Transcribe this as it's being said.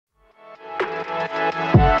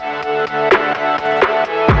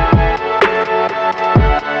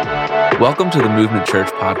Welcome to the Movement Church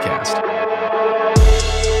podcast.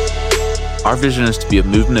 Our vision is to be a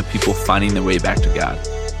movement of people finding their way back to God.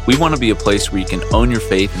 We want to be a place where you can own your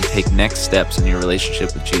faith and take next steps in your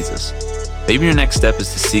relationship with Jesus. Maybe your next step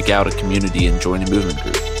is to seek out a community and join a movement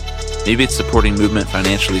group. Maybe it's supporting movement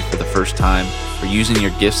financially for the first time or using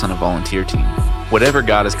your gifts on a volunteer team. Whatever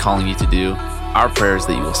God is calling you to do, our prayer is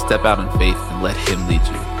that you will step out in faith and let Him lead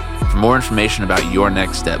you. For more information about your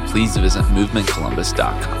next step, please visit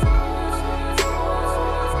movementcolumbus.com.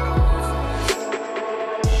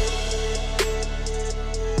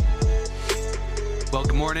 Well,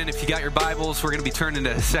 good morning. If you got your Bibles, we're going to be turning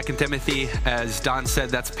to 2 Timothy. As Don said,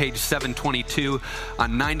 that's page 722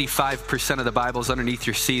 on 95% of the Bibles underneath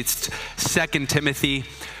your seats. 2 Timothy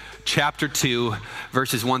chapter 2,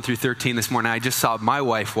 verses 1 through 13 this morning. I just saw my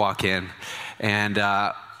wife walk in, and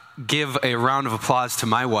give a round of applause to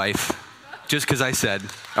my wife, just because I said.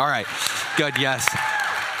 All right, good, yes.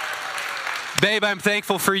 Babe, I'm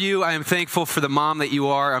thankful for you. I am thankful for the mom that you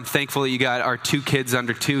are. I'm thankful that you got our 2 kids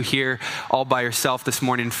under 2 here, all by yourself this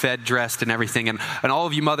morning, fed, dressed, and everything. And all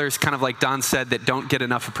of you mothers, kind of like Don said, that don't get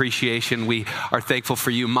enough appreciation, we are thankful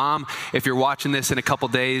for you. Mom, if you're watching this in a couple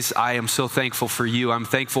days, I am so thankful for you. I'm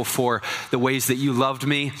thankful for the ways that you loved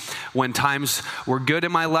me when times were good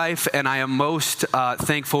in my life, and I am most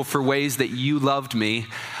thankful for ways that you loved me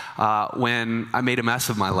when I made a mess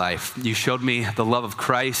of my life. You showed me the love of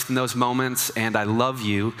Christ in those moments, and I love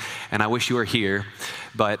you, and I wish you were here,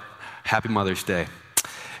 but happy Mother's Day.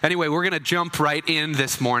 Anyway, we're going to jump right in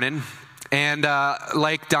this morning, and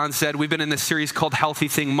like Don said, we've been in this series called Healthy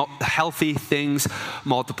Things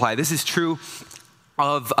Multiply. This is true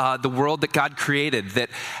of the world that God created, that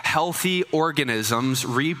healthy organisms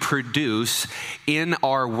reproduce in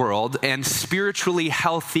our world, and spiritually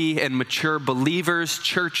healthy and mature believers,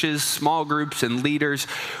 churches, small groups, and leaders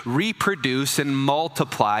reproduce and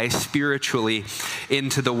multiply spiritually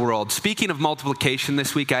into the world. Speaking of multiplication,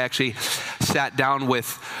 this week I actually sat down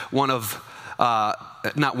with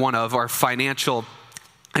our financial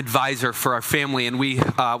advisor for our family, and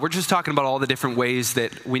we're just talking about all the different ways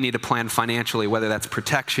that we need to plan financially, whether that's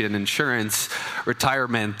protection, insurance,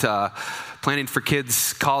 retirement, planning for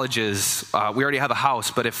kids' colleges. We already have a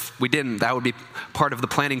house, but if we didn't, that would be part of the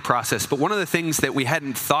planning process. But one of the things that we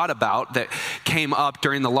hadn't thought about that came up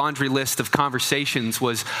during the laundry list of conversations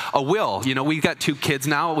was a will. You know, we've got 2 kids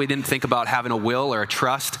now. We didn't think about having a will or a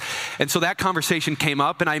trust. And so that conversation came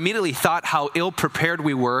up, and I immediately thought how ill-prepared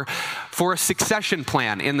we were for a succession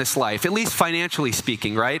plan in this life, at least financially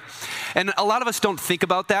speaking, right? And a lot of us don't think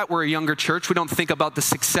about that. We're a younger church. We don't think about the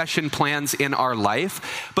succession plans in our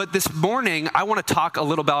life. But this morning, I want to talk a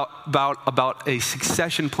little about a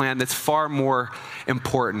succession plan that's far more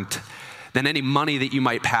important than any money that you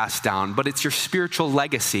might pass down, but it's your spiritual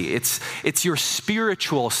legacy. It's your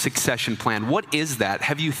spiritual succession plan. What is that?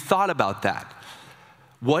 Have you thought about that?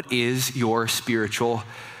 What is your spiritual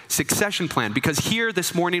succession plan? Because here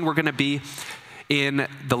this morning we're going to be in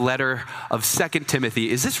the letter of 2 Timothy.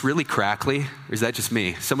 Is this really crackly, or is that just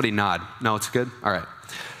me? Somebody nod. No, it's good? All right.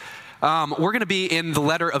 We're going to be in the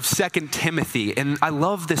letter of 2 Timothy, and I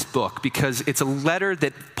love this book because it's a letter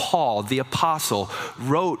that Paul, the apostle,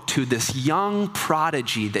 wrote to this young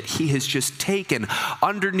prodigy that he has just taken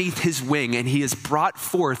underneath his wing, and he has brought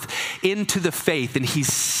forth into the faith, and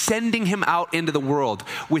he's sending him out into the world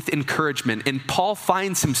with encouragement. And Paul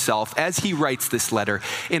finds himself, as he writes this letter,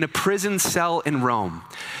 in a prison cell in Rome.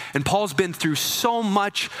 And Paul's been through so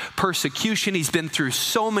much persecution, he's been through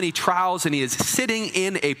so many trials, and he is sitting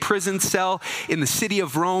in a prison cell in the city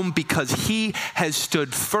of Rome because he has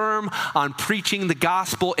stood firm on preaching the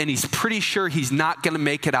gospel, and he's pretty sure he's not going to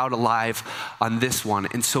make it out alive on this one.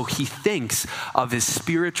 And so he thinks of his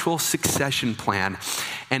spiritual succession plan,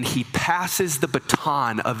 and he passes the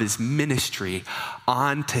baton of his ministry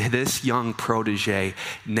on to this young protege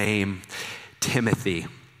named Timothy.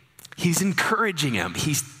 He's encouraging him,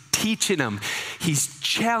 he's teaching him, he's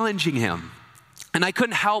challenging him. And I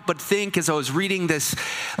couldn't help but think as I was reading this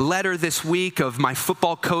letter this week of my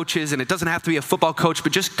football coaches, and it doesn't have to be a football coach,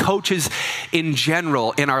 but just coaches in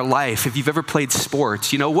general in our life. If you've ever played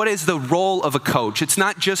sports, you know, what is the role of a coach? It's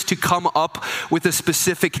not just to come up with a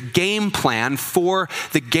specific game plan for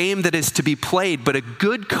the game that is to be played, but a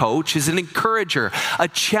good coach is an encourager, a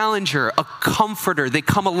challenger, a comforter. They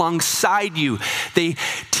come alongside you. They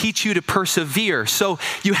teach you to persevere. So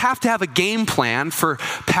you have to have a game plan for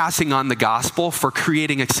passing on the gospel, for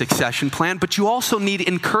creating a succession plan, but you also need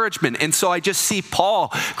encouragement. And so I just see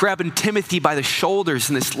Paul grabbing Timothy by the shoulders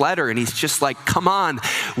in this letter, and he's just like, come on,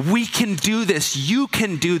 we can do this. You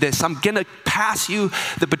can do this. I'm going to pass you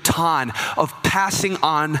the baton of passing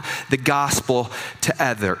on the gospel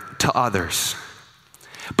to others.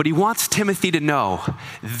 But he wants Timothy to know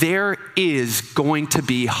there is going to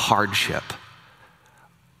be hardship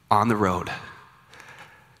on the road.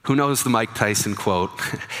 Who knows the Mike Tyson quote?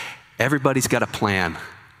 Everybody's got a plan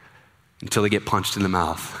until they get punched in the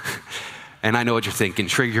mouth. And I know what you're thinking,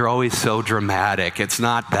 Trig, you're always so dramatic. It's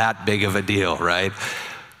not that big of a deal, right?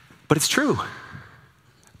 But it's true.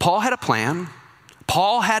 Paul had a plan.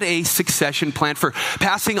 Paul had a succession plan for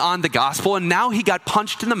passing on the gospel, and now he got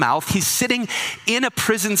punched in the mouth. He's sitting in a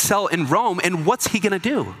prison cell in Rome, and what's he going to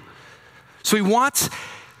do? So he wants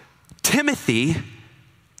Timothy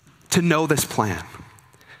to know this plan.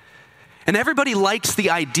 And everybody likes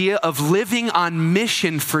the idea of living on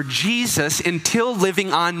mission for Jesus until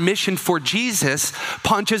living on mission for Jesus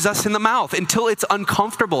punches us in the mouth, until it's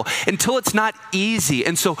uncomfortable, until it's not easy.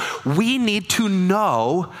 And so we need to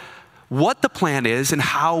know what the plan is and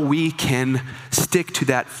how we can stick to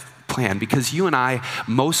that plan, because you and I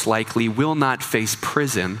most likely will not face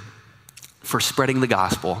prison for spreading the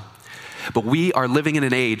gospel. But we are living in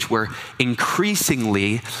an age where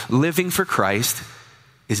increasingly living for Christ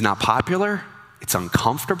is not popular, it's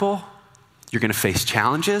uncomfortable, you're going to face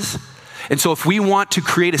challenges. And so if we want to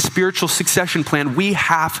create a spiritual succession plan, we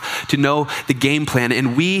have to know the game plan,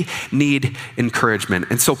 and we need encouragement.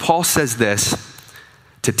 And so Paul says this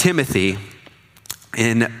to Timothy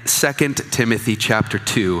in 2 Timothy chapter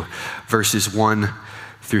 2, verses 1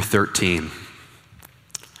 through 13.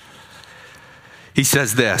 He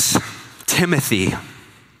says this, Timothy,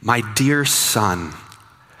 my dear son,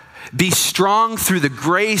 be strong through the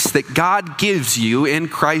grace that God gives you in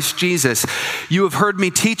Christ Jesus. You have heard me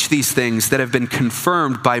teach these things that have been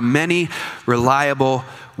confirmed by many reliable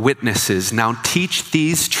witnesses. Now teach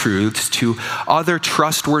these truths to other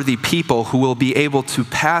trustworthy people who will be able to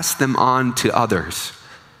pass them on to others.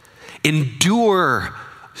 Endure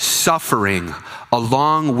suffering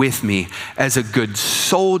along with me as a good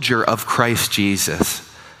soldier of Christ Jesus.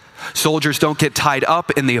 Soldiers don't get tied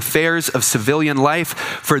up in the affairs of civilian life,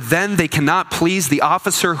 for then they cannot please the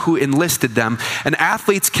officer who enlisted them, and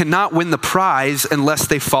athletes cannot win the prize unless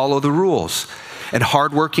they follow the rules. And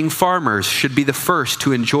hardworking farmers should be the first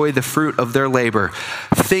to enjoy the fruit of their labor.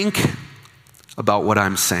 Think about what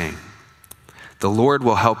I'm saying. The Lord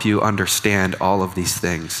will help you understand all of these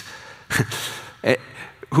things.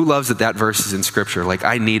 Who loves that verse is in Scripture? Like,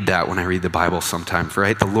 I need that when I read the Bible sometimes,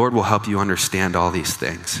 right? The Lord will help you understand all these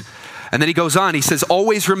things. And then he goes on, he says,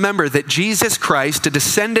 always remember that Jesus Christ, a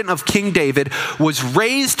descendant of King David, was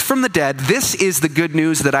raised from the dead. This is the good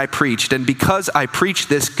news that I preached. And because I preached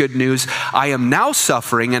this good news, I am now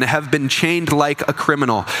suffering and have been chained like a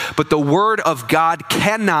criminal. But the word of God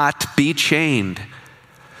cannot be chained.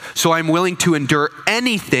 So I'm willing to endure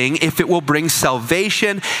anything if it will bring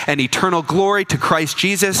salvation and eternal glory to Christ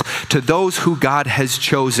Jesus, to those who God has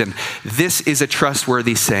chosen. This is a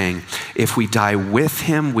trustworthy saying. If we die with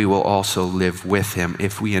him, we will also live with him.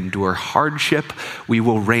 If we endure hardship, we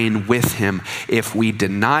will reign with him. If we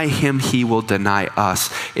deny him, he will deny us.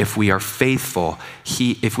 If we are faithful,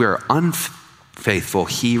 if we are unfaithful,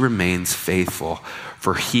 he remains faithful,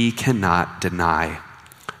 for he cannot deny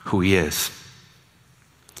who he is.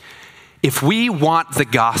 If we want the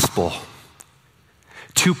gospel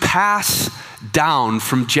to pass down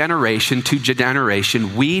from generation to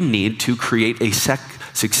generation, we need to create a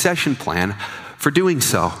succession plan for doing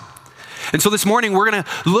so. And so this morning, we're going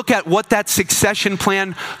to look at what that succession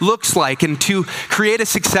plan looks like. And to create a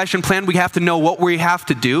succession plan, we have to know what we have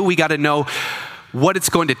to do. We got to know what it's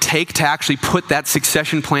going to take to actually put that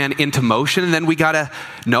succession plan into motion. And then we got to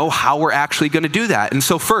know how we're actually going to do that. And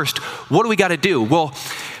so first, what do we got to do? Well,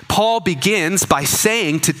 Paul begins by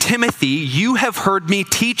saying to Timothy, you have heard me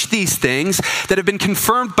teach these things that have been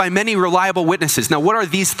confirmed by many reliable witnesses. Now, what are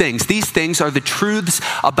these things? These things are the truths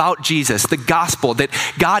about Jesus, the gospel, that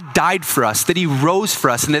God died for us, that he rose for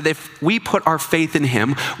us, and that if we put our faith in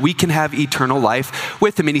him, we can have eternal life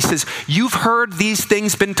with him. And he says, you've heard these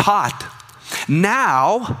things been taught.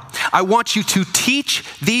 Now, I want you to teach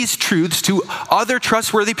these truths to other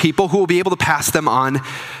trustworthy people who will be able to pass them on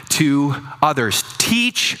to others.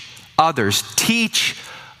 Teach others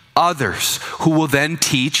who will then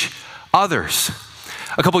teach others.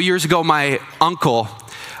 A couple years ago, my uncle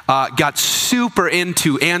got super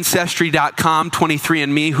into Ancestry.com,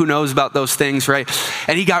 23andMe, who knows about those things, right?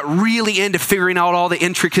 And he got really into figuring out all the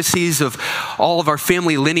intricacies of all of our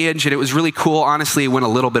family lineage, and it was really cool. Honestly, he went a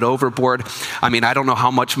little bit overboard. I mean, I don't know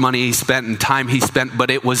how much money he spent and time he spent,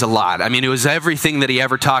 but it was a lot. I mean, it was everything that he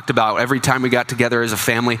ever talked about every time we got together as a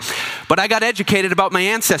family. But I got educated about my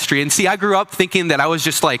ancestry, and see, I grew up thinking that I was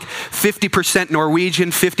just like 50%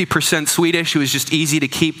 Norwegian, 50% Swedish. It was just easy to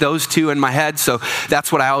keep those two in my head, so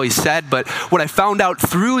that's what I always said. But what I found out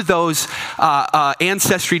through those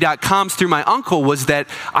Ancestry.coms through my uncle was that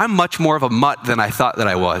I'm much more of a mutt than I thought that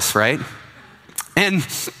I was, right? And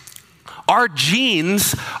our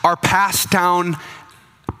genes are passed down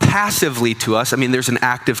passively to us. I mean, there's an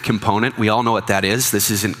active component. We all know what that is. This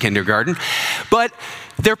isn't kindergarten. But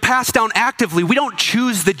they're passed down actively. We don't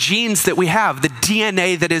choose the genes that we have, the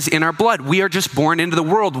DNA that is in our blood. We are just born into the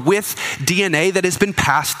world with DNA that has been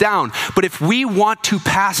passed down. But if we want to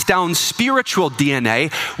pass down spiritual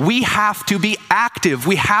DNA, we have to be active.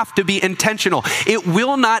 We have to be intentional. It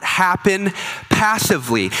will not happen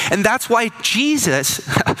passively. And that's why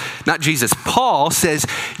Paul says,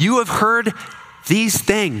 you have heard these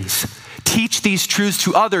things. Teach these truths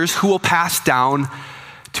to others who will pass down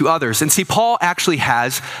to others. And see, Paul actually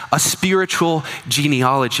has a spiritual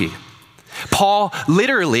genealogy. Paul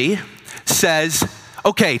literally says,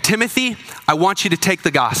 okay, Timothy, I want you to take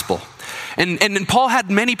the gospel. And Paul had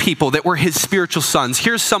many people that were his spiritual sons.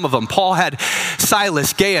 Here's some of them. Paul had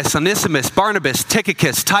Silas, Gaius, Onesimus, Barnabas,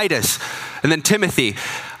 Tychicus, Titus, and then Timothy.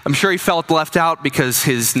 I'm sure he felt left out because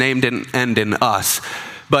his name didn't end in us.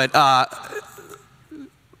 But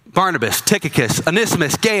Barnabas, Tychicus,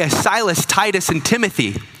 Onesimus, Gaius, Silas, Titus, and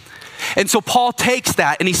Timothy. And so Paul takes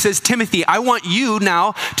that and he says, Timothy, I want you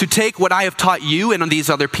now to take what I have taught you and these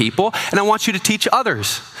other people, and I want you to teach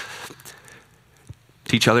others.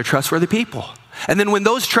 Teach other trustworthy people. And then when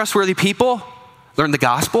those trustworthy people learn the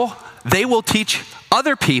gospel, they will teach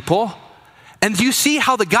other people. And you see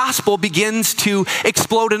how the gospel begins to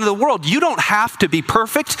explode into the world. You don't have to be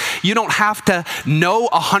perfect. You don't have to know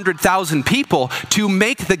 100,000 people to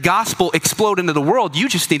make the gospel explode into the world. You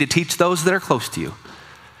just need to teach those that are close to you.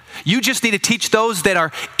 You just need to teach those that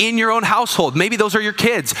are in your own household. Maybe those are your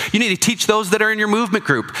kids. You need to teach those that are in your movement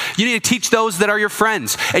group. You need to teach those that are your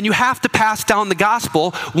friends. And you have to pass down the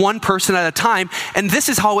gospel one person at a time. And this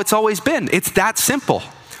is how it's always been. It's that simple.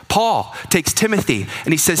 Paul takes Timothy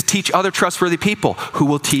and he says, teach other trustworthy people who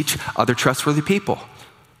will teach other trustworthy people.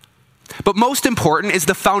 But most important is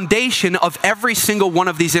the foundation of every single one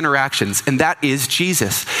of these interactions, and that is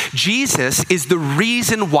Jesus. Jesus is the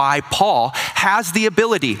reason why Paul has the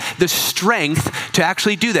ability, the strength to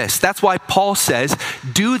actually do this. That's why Paul says,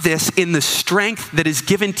 do this in the strength that is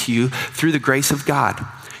given to you through the grace of God.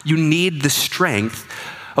 You need the strength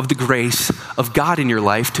of the grace of God in your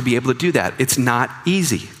life to be able to do that. It's not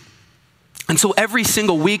easy. And so every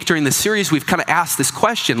single week during the series, we've kind of asked this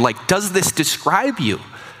question, like, does this describe you?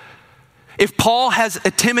 If Paul has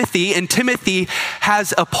a Timothy and Timothy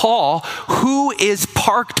has a Paul, who is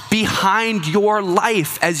parked behind your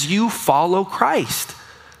life as you follow Christ?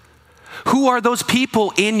 Who are those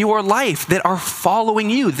people in your life that are following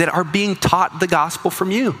you, that are being taught the gospel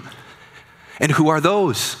from you? And who are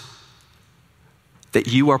those that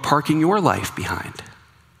you are parking your life behind?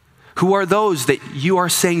 Who are those that you are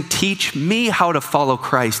saying, teach me how to follow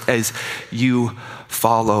Christ as you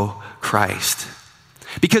follow Christ?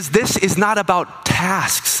 Because this is not about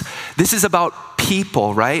tasks. This is about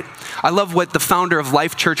people, right? I love what the founder of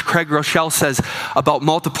Life Church, Craig Rochelle, says about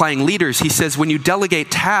multiplying leaders. He says, when you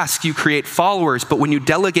delegate tasks, you create followers, but when you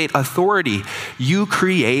delegate authority, you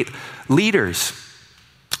create leaders.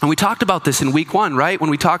 And we talked about this in week 1, right? When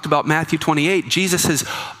we talked about Matthew 28, Jesus says,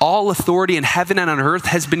 all authority in heaven and on earth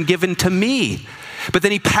has been given to me. But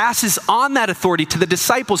then he passes on that authority to the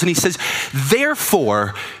disciples and he says,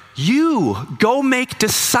 therefore, you go make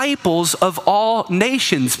disciples of all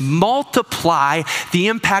nations. Multiply the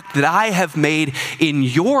impact that I have made in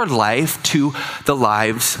your life to the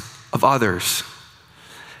lives of others.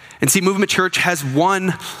 And see, Movement Church has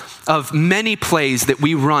one of many plays that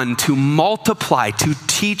we run to multiply, to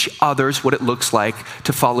teach others what it looks like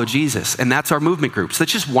to follow Jesus. And that's our movement groups.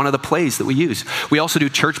 That's just one of the plays that we use. We also do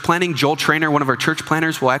church planning. Joel Trainer, one of our church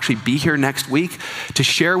planners, will actually be here next week to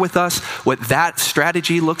share with us what that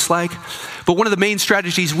strategy looks like. But one of the main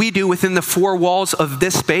strategies we do within the 4 walls of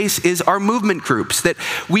this space is our movement groups, that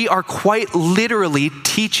we are quite literally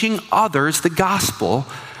teaching others the gospel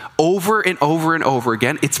over and over and over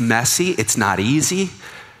again. It's messy. It's not easy.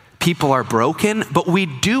 People are broken, but we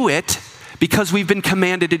do it because we've been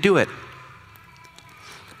commanded to do it.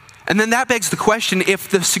 And then that begs the question, if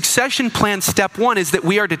the succession plan step one is that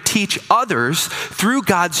we are to teach others through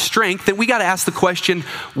God's strength, then we got to ask the question,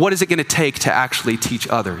 what is it going to take to actually teach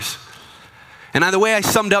others? And the way I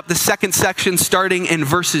summed up the second section, starting in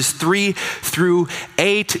verses 3 through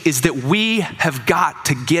 8, is that we have got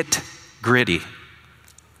to get gritty.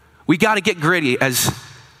 We got to get gritty as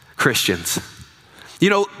Christians. You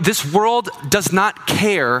know, this world does not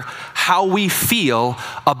care how we feel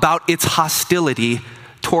about its hostility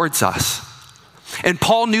towards us. And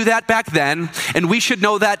Paul knew that back then, and we should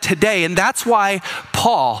know that today. And that's why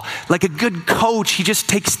Paul, like a good coach, he just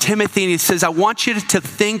takes Timothy and he says, I want you to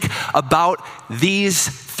think about these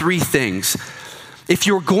three things. If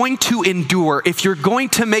you're going to endure, if you're going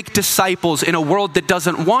to make disciples in a world that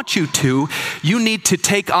doesn't want you to, you need to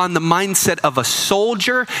take on the mindset of a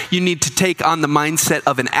soldier, you need to take on the mindset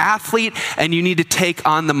of an athlete, and you need to take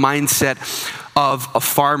on the mindset of a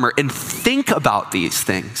farmer. And think about these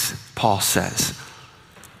things, Paul says.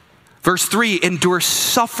 Verse 3, endure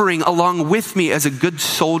suffering along with me as a good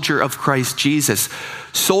soldier of Christ Jesus.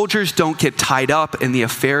 Soldiers don't get tied up in the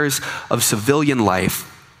affairs of civilian life,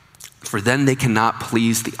 for then they cannot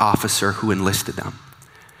please the officer who enlisted them.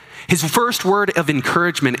 His first word of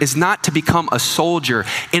encouragement is not to become a soldier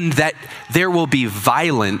in that there will be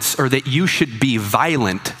violence or that you should be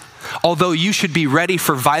violent, although you should be ready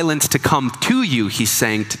for violence to come to you, he's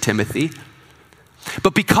saying to Timothy.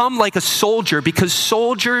 But become like a soldier, because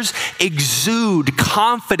soldiers exude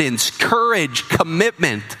confidence, courage,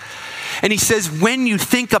 commitment. And he says, when you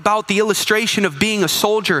think about the illustration of being a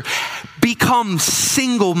soldier, become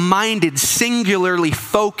single-minded, singularly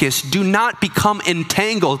focused. Do not become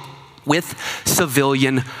entangled with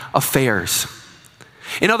civilian affairs.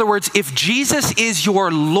 In other words, if Jesus is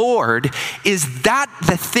your Lord, is that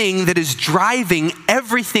the thing that is driving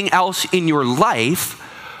everything else in your life?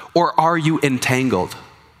 Or are you entangled?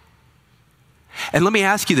 And let me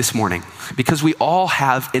ask you this morning, because we all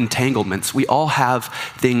have entanglements. We all have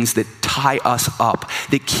things that tie us up,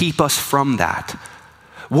 that keep us from that.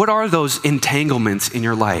 What are those entanglements in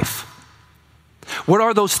your life? What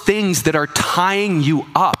are those things that are tying you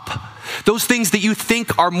up? Those things that you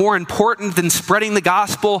think are more important than spreading the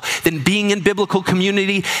gospel, than being in biblical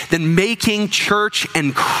community, than making church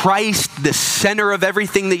and Christ the center of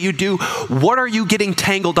everything that you do. What are you getting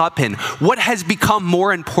tangled up in? What has become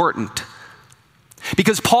more important?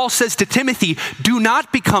 Because Paul says to Timothy, do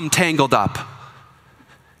not become tangled up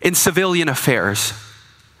in civilian affairs,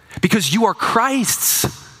 because you are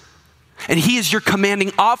Christ's. And he is your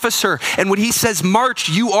commanding officer. And when he says march,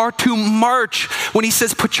 you are to march. When he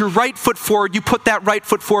says put your right foot forward, you put that right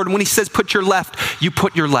foot forward. And when he says put your left, you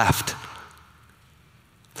put your left.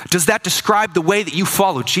 Does that describe the way that you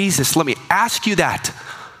follow Jesus? Let me ask you that.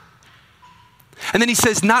 And then he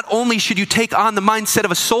says, not only should you take on the mindset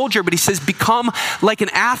of a soldier, but he says become like an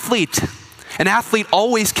athlete. An athlete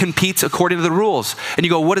always competes according to the rules. And you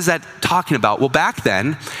go, what is that talking about? Well, back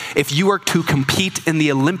then, if you were to compete in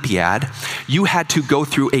the Olympiad, you had to go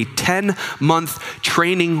through a 10-month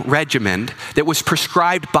training regimen that was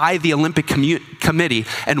prescribed by the Olympic Committee.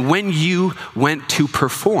 And when you went to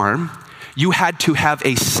perform, you had to have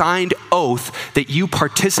a signed oath that you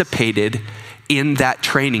participated in that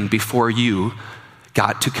training before you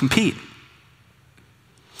got to compete.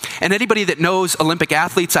 And anybody that knows Olympic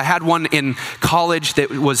athletes, I had one in college that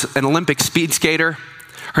was an Olympic speed skater.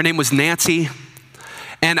 Her name was Nancy.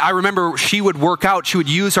 And I remember she would work out. She would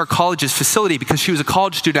use our college's facility because she was a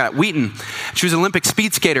college student at Wheaton. She was an Olympic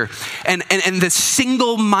speed skater. And the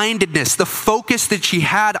single-mindedness, the focus that she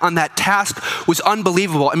had on that task was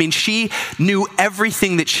unbelievable. I mean, she knew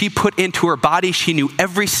everything that she put into her body. She knew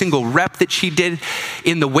every single rep that she did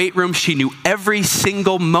in the weight room. She knew every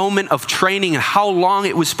single moment of training and how long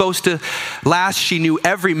it was supposed to last. She knew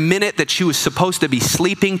every minute that she was supposed to be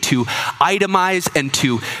sleeping to itemize and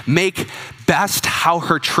to make best how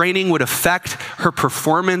her training would affect her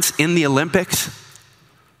performance in the Olympics.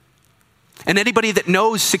 And anybody that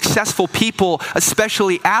knows successful people,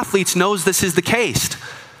 especially athletes, knows this is the case.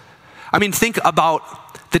 I mean, think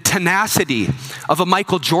about the tenacity of a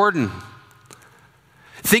Michael Jordan.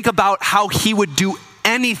 Think about how he would do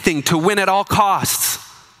anything to win at all costs.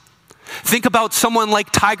 Think about someone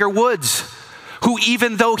like Tiger Woods, who,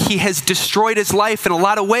 even though he has destroyed his life in a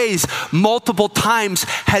lot of ways, multiple times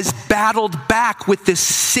has battled back with this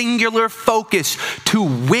singular focus to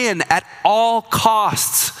win at all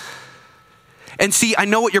costs. And see, I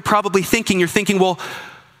know what you're probably thinking. You're thinking, well,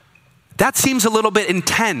 that seems a little bit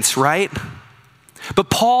intense, right? But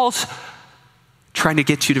Paul's trying to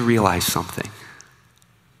get you to realize something.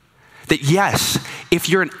 that yes, if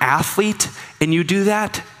you're an athlete and you do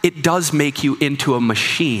that, it does make you into a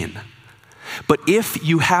machine. But if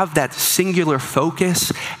you have that singular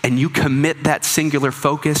focus and you commit that singular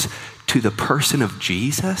focus to the person of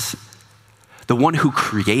Jesus, the one who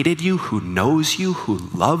created you, who knows you, who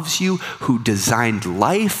loves you, who designed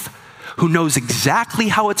life, who knows exactly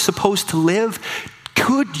how it's supposed to live,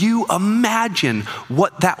 could you imagine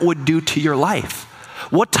what that would do to your life?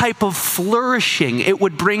 What type of flourishing it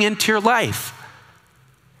would bring into your life?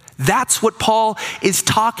 That's what Paul is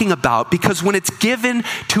talking about, because when it's given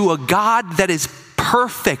to a God that is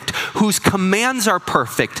perfect, whose commands are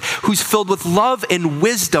perfect, who's filled with love and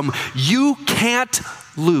wisdom, you can't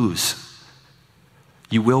lose.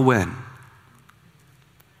 You will win.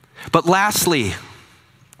 But lastly,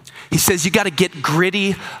 he says you got to get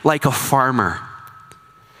gritty like a farmer.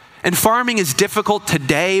 And farming is difficult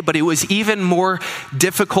today, but it was even more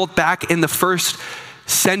difficult back in the first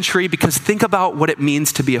century, because think about what it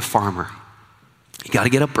means to be a farmer. You got to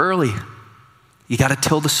get up early. You got to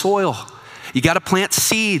till the soil. You got to plant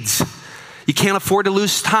seeds. You can't afford to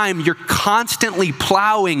lose time. You're constantly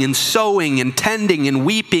plowing and sowing and tending and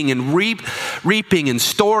weeping and reaping and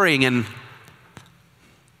storing. And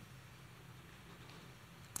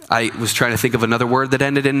I was trying to think of another word that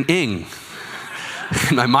ended in ing.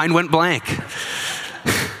 My mind went blank.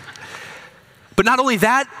 But not only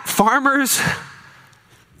that, farmers,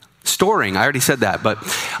 storing, I already said that, but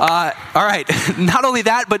all right. Not only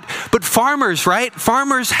that, but farmers, right?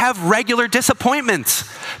 Farmers have regular disappointments.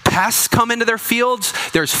 Pests come into their fields.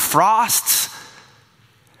 There's frosts.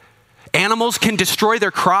 Animals can destroy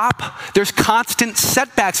their crop. There's constant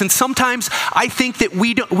setbacks. And sometimes I think that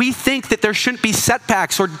we think that there shouldn't be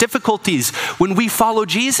setbacks or difficulties when we follow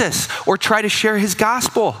Jesus or try to share his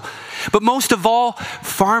gospel. But most of all,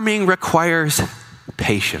 farming requires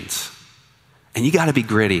patience. And you got to be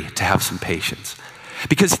gritty to have some patience,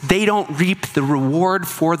 because they don't reap the reward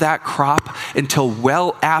for that crop until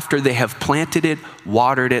well after they have planted it,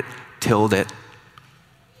 watered it, tilled it.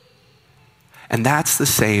 And that's the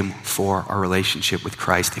same for our relationship with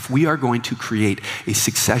Christ. If we are going to create a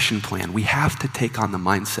succession plan, we have to take on the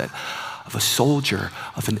mindset of a soldier,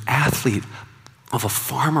 of an athlete, of a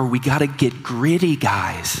farmer. We got to get gritty,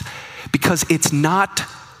 guys, because it's not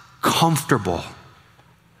comfortable.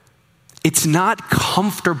 It's not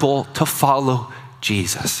comfortable to follow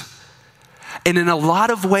Jesus. And in a lot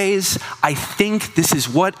of ways, I think this is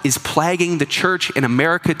what is plaguing the church in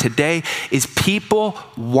America today, is people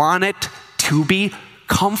want it to be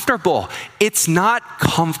comfortable. It's not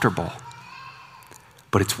comfortable,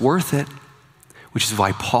 but it's worth it, which is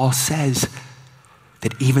why Paul says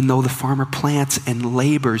that even though the farmer plants and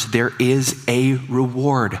labors, there is a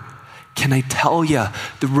reward. Can I tell you,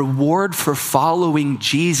 the reward for following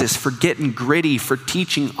Jesus, for getting gritty, for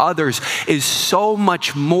teaching others, is so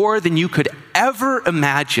much more than you could ever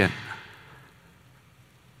imagine.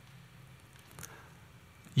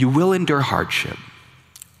 You will endure hardship.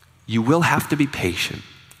 You will have to be patient.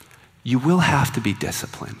 You will have to be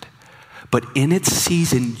disciplined. But in its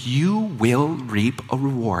season, you will reap a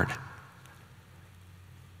reward.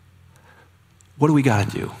 What do we got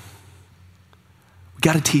to do? We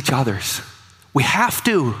got to teach others. We have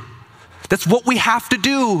to. That's what we have to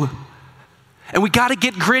do. And we got to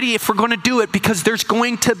get gritty if we're going to do it, because there's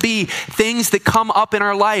going to be things that come up in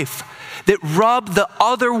our life that rub the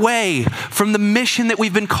other way from the mission that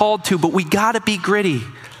we've been called to, but we got to be gritty.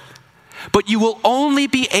 But you will only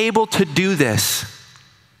be able to do this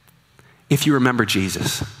if you remember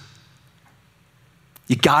Jesus.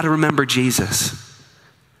 You got to remember Jesus.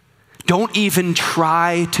 Don't even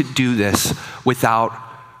try to do this without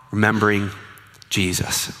remembering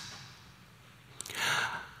Jesus.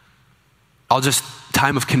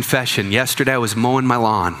 Time of confession. Yesterday I was mowing my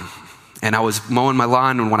lawn. And I was mowing my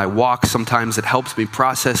lawn, and when I walk, sometimes it helps me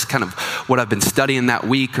process kind of what I've been studying that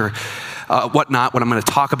week or whatnot, what I'm going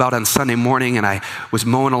to talk about on Sunday morning. And I was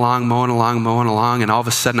mowing along, and all of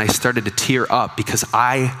a sudden I started to tear up because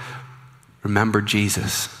I remembered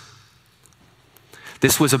Jesus.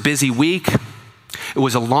 This was a busy week. It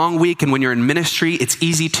was a long week, and when you're in ministry, it's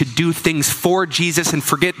easy to do things for Jesus and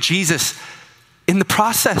forget Jesus in the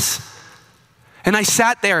process. And I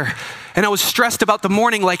sat there, and I was stressed about the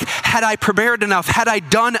morning, like, had I prepared enough? Had I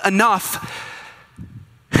done enough?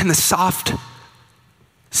 And the soft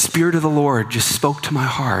Spirit of the Lord just spoke to my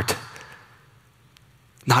heart.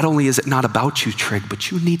 Not only is it not about you, Trig, but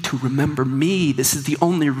you need to remember me. This is the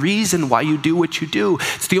only reason why you do what you do.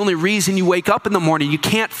 It's the only reason you wake up in the morning. You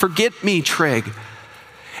can't forget me, Trig.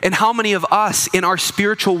 And how many of us in our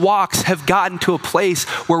spiritual walks have gotten to a place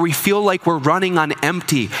where we feel like we're running on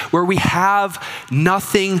empty, where we have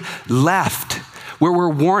nothing left, where we're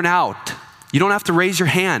worn out? You don't have to raise your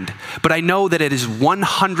hand, but I know that it is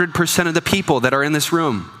 100% of the people that are in this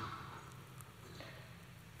room.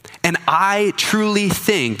 And I truly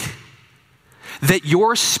think that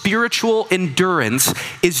your spiritual endurance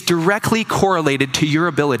is directly correlated to your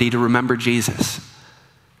ability to remember Jesus.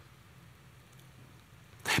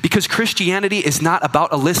 Because Christianity is not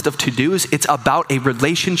about a list of to-dos, it's about a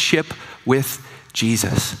relationship with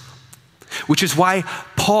Jesus. Which is why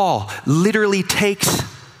Paul literally takes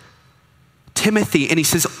Timothy and he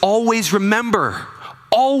says, always remember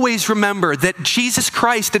that Jesus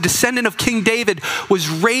Christ, a descendant of King David, was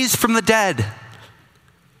raised from the dead.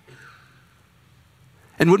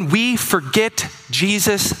 And when we forget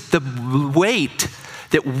Jesus, the weight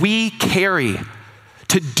that we carry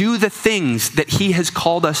to do the things that he has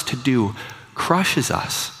called us to do crushes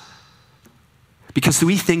us. Because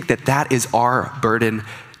we think that that is our burden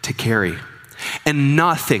to carry. And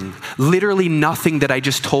nothing, literally nothing that I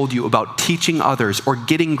just told you about teaching others or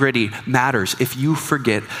getting gritty matters if you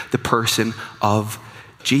forget the person of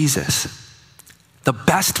Jesus. The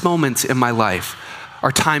best moments in my life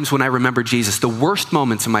are times when I remember Jesus. The worst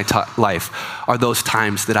moments in my life are those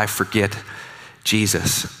times that I forget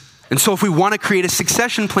Jesus. And so if we want to create a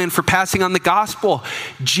succession plan for passing on the gospel,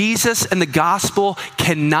 Jesus and the gospel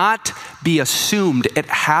cannot be assumed. It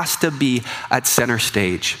has to be at center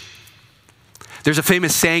stage. There's a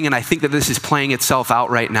famous saying, and I think that this is playing itself out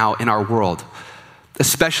right now in our world,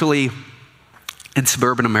 especially in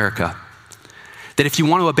suburban America, that if you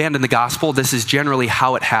want to abandon the gospel, this is generally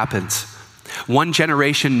how it happens. One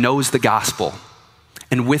generation knows the gospel,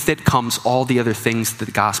 and with it comes all the other things that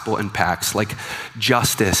the gospel impacts, like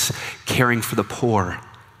justice, caring for the poor,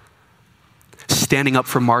 standing up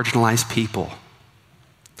for marginalized people.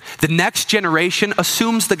 The next generation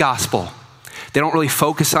assumes the gospel. They don't really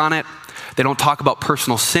focus on it. They don't talk about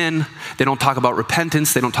personal sin. They don't talk about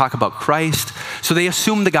repentance. They don't talk about Christ. So they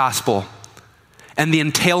assume the gospel. And the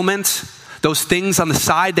entailments, those things on the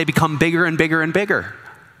side, they become bigger and bigger and bigger.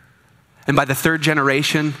 And by the third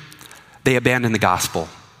generation, they abandon the gospel.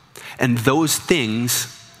 And those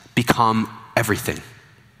things become everything.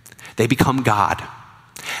 They become God.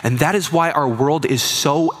 And that is why our world is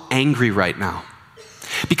so angry right now.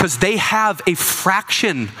 Because they have a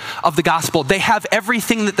fraction of the gospel. They have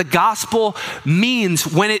everything that the gospel means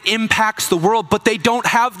when it impacts the world, but they don't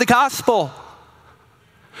have the gospel.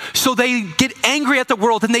 So they get angry at the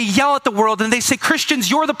world and they yell at the world and they say,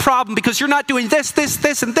 Christians, you're the problem because you're not doing this, this,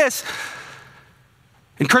 this, and this.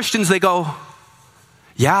 And Christians, they go,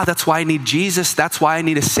 yeah, that's why I need Jesus. That's why I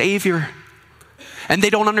need a Savior. And they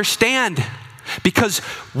don't understand. Because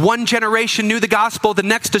one generation knew the gospel, the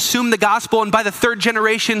next assumed the gospel, and by the third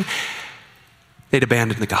generation, they'd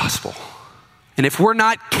abandon the gospel. And if we're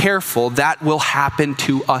not careful, that will happen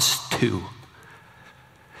to us too.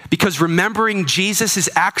 Because remembering Jesus is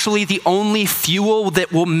actually the only fuel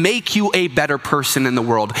that will make you a better person in the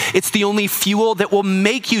world. It's the only fuel that will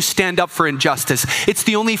make you stand up for injustice. It's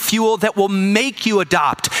the only fuel that will make you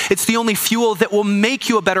adopt. It's the only fuel that will make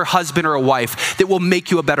you a better husband or a wife, that will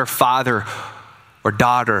make you a better father or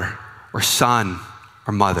daughter or son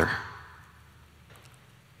or mother.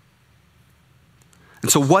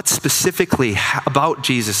 And so what specifically about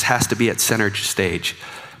Jesus has to be at center stage?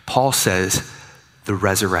 Paul says, the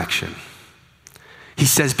resurrection. He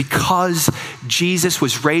says, because Jesus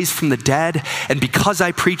was raised from the dead, and because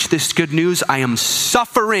I preach this good news, I am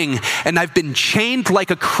suffering and I've been chained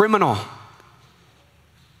like a criminal.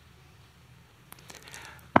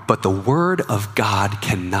 But the word of God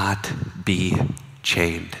cannot be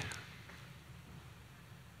chained.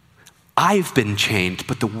 I've been chained,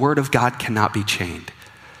 but the word of God cannot be chained.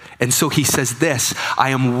 And so he says this, I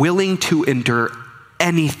am willing to endure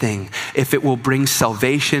anything if it will bring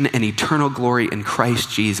salvation and eternal glory in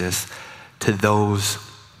Christ Jesus to those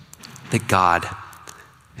that God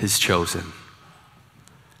has chosen.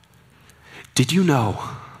 Did you know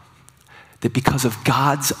that because of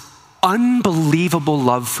God's unbelievable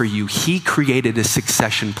love for you, he created a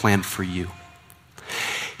succession plan for you?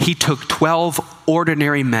 He took 12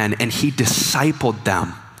 ordinary men and he discipled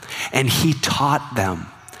them and he taught them.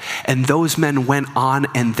 And those men went on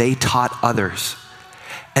and they taught others.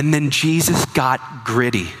 And then Jesus got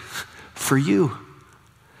gritty for you.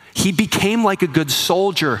 He became like a good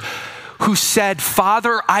soldier who said,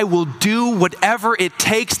 Father, I will do whatever it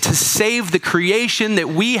takes to save the creation that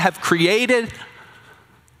we have created.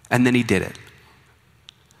 And then he did it.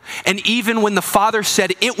 And even when the Father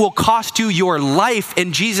said, it will cost you your life,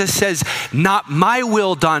 and Jesus says, not my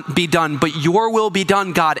will be done, but your will be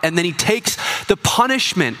done, God. And then he takes the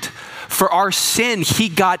punishment for our sin. He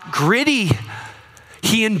got gritty.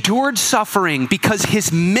 He endured suffering because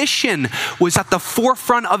his mission was at the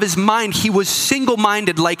forefront of his mind. He was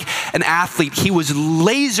single-minded like an athlete. He was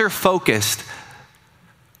laser-focused.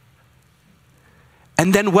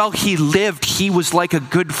 And then while he lived, he was like a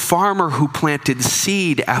good farmer who planted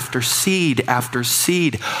seed after seed after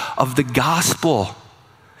seed of the gospel,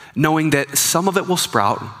 knowing that some of it will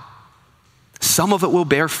sprout, some of it will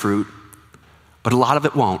bear fruit, but a lot of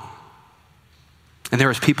it won't. And there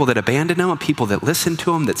was people that abandoned him and people that listened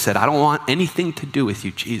to him that said, I don't want anything to do with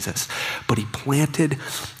you, Jesus. But he planted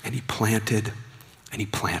and he planted and he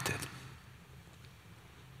planted.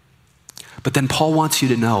 But then Paul wants you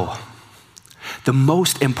to know the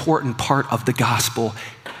most important part of the gospel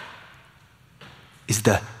is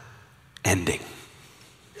the ending.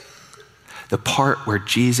 The part where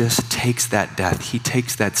Jesus takes that death, he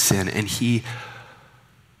takes that sin, and he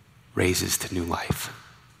raises to new life.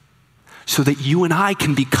 So that you and I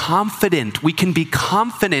can be confident. We can be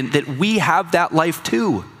confident that we have that life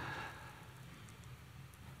too.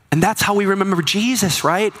 And that's how we remember Jesus,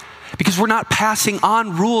 right? Because we're not passing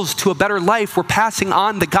on rules to a better life. We're passing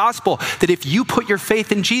on the gospel that if you put your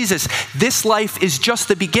faith in Jesus, this life is just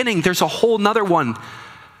the beginning. There's a whole nother one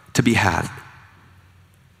to be had.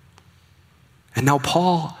 And now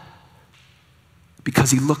Paul,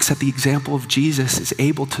 because he looks at the example of Jesus, is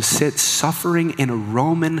able to sit suffering in a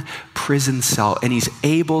Roman prison cell, and he's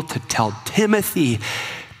able to tell Timothy,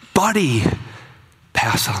 buddy,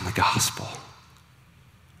 pass on the gospel.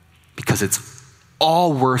 Because it's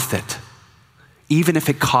all worth it, even if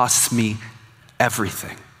it costs me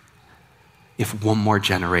everything, if one more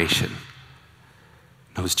generation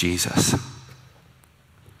knows Jesus.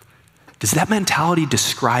 Does that mentality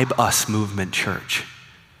describe us, Movement Church?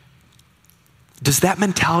 Does that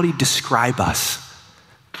mentality describe us?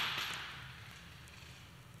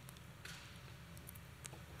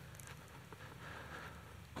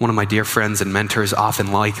 One of my dear friends and mentors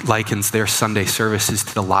often likens their Sunday services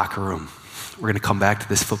to the locker room. We're going to come back to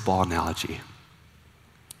this football analogy.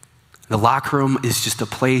 The locker room is just a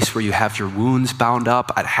place where you have your wounds bound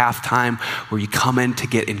up at halftime, where you come in to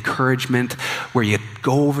get encouragement, where you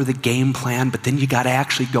go over the game plan, but then you got to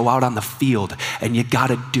actually go out on the field and you got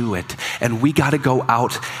to do it. And we got to go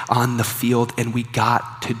out on the field and we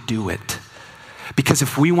got to do it. Because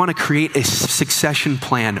if we want to create a succession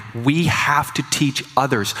plan, we have to teach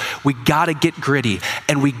others. We got to get gritty,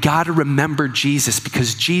 and we got to remember Jesus,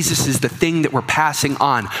 because Jesus is the thing that we're passing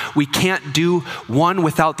on. We can't do one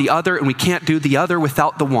without the other, and we can't do the other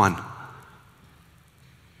without the one.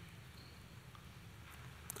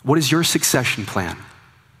 What is your succession plan?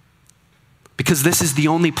 Because this is the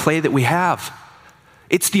only play that we have.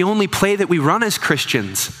 It's the only play that we run as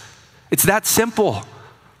Christians. It's that simple.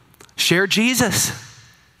 Share Jesus.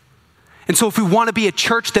 And so if we want to be a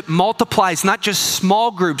church that multiplies not just small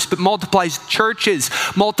groups, but multiplies churches,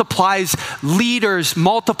 multiplies leaders,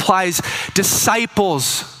 multiplies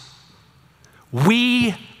disciples,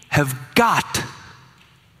 we have got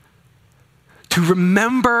to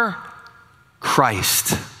remember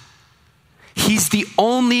Christ. He's the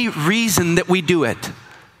only reason that we do it.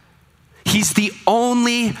 He's the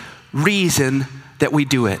only reason that we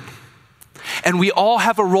do it. And we all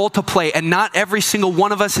have a role to play, and not every single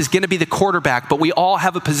one of us is going to be the quarterback, but we all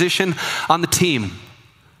have a position on the team.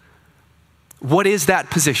 What is that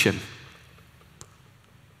position?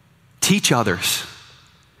 Teach others.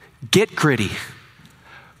 Get gritty.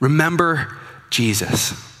 Remember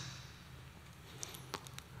Jesus.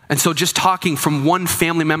 And so just talking from one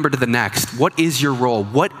family member to the next, what is your role?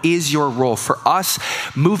 What is your role? For us,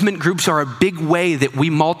 movement groups are a big way that we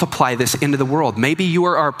multiply this into the world. Maybe you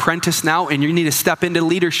are our apprentice now and you need to step into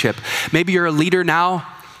leadership. Maybe you're a leader now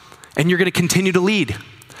and you're going to continue to lead.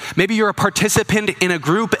 Maybe you're a participant in a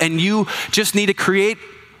group and you just need to create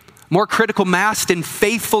more critical mass and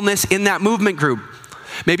faithfulness in that movement group.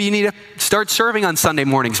 Maybe you need to start serving on Sunday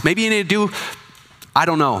mornings. Maybe you need to do, I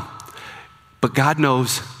don't know. But God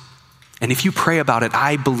knows. And if you pray about it,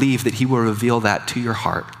 I believe that he will reveal that to your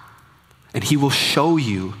heart. And he will show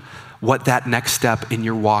you what that next step in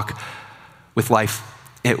your walk with life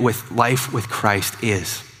with Christ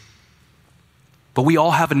is. But we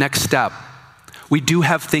all have a next step. We do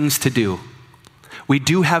have things to do. We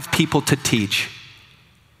do have people to teach.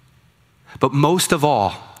 But most of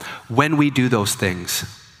all, when we do those things,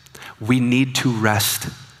 we need to rest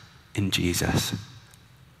in Jesus.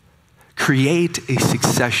 Create a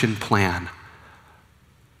succession plan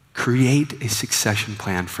Create a succession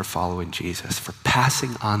plan for following Jesus, for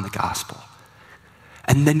passing on the gospel.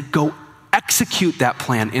 And then go execute that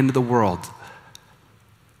plan into the world.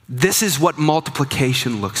 This is what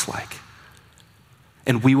multiplication looks like.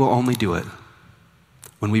 And we will only do it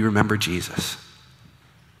when we remember Jesus.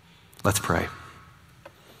 Let's pray.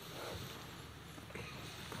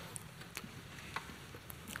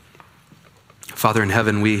 Father in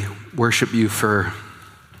heaven, we worship you for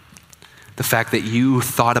the fact that you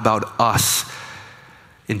thought about us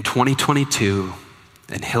in 2022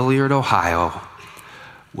 in Hilliard, Ohio,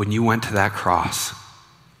 when you went to that cross.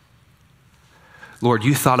 Lord,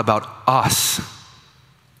 you thought about us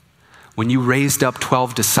when you raised up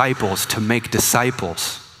 12 disciples to make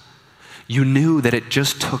disciples. You knew that it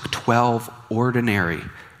just took 12 ordinary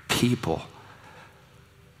people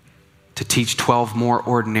to teach 12 more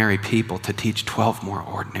ordinary people, to teach 12 more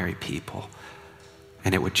ordinary people,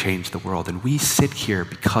 and it would change the world. And we sit here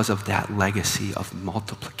because of that legacy of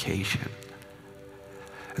multiplication.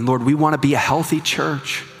 And Lord, we want to be a healthy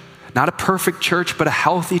church, not a perfect church, but a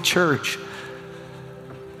healthy church.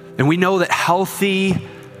 And we know that healthy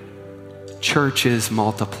churches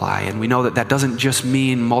multiply. And we know that that doesn't just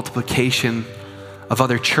mean multiplication of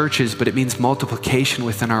other churches, but it means multiplication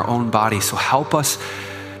within our own body. So help us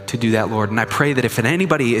to do that, Lord. And I pray that if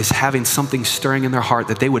anybody is having something stirring in their heart,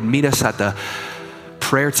 that they would meet us at the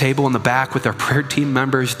prayer table in the back with our prayer team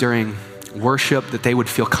members during worship, that they would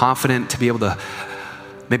feel confident to be able to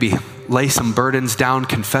maybe lay some burdens down,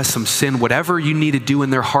 confess some sin, whatever you need to do in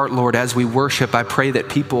their heart, Lord, as we worship. I pray that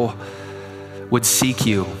people would seek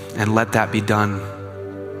you and let that be done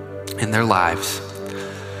in their lives.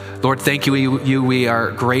 Lord, thank you. We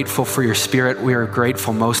are grateful for your Spirit. We are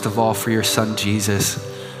grateful most of all for your Son, Jesus.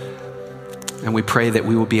 And we pray that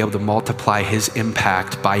we will be able to multiply his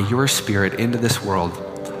impact by your Spirit into this world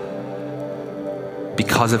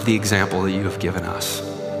because of the example that you have given us.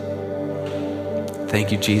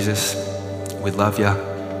 Thank you, Jesus. We love you.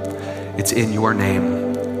 It's in your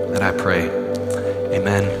name that I pray.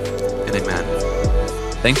 Amen and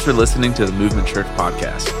amen. Thanks for listening to the Movement Church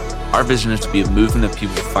podcast. Our vision is to be a movement of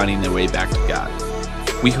people finding their way back to God.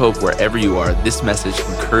 We hope wherever you are, this message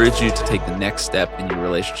encourages you to take the next step in your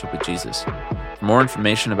relationship with Jesus. For more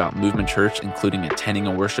information about Movement Church, including attending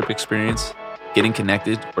a worship experience, getting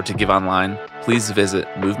connected, or to give online, please visit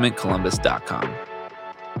movementcolumbus.com.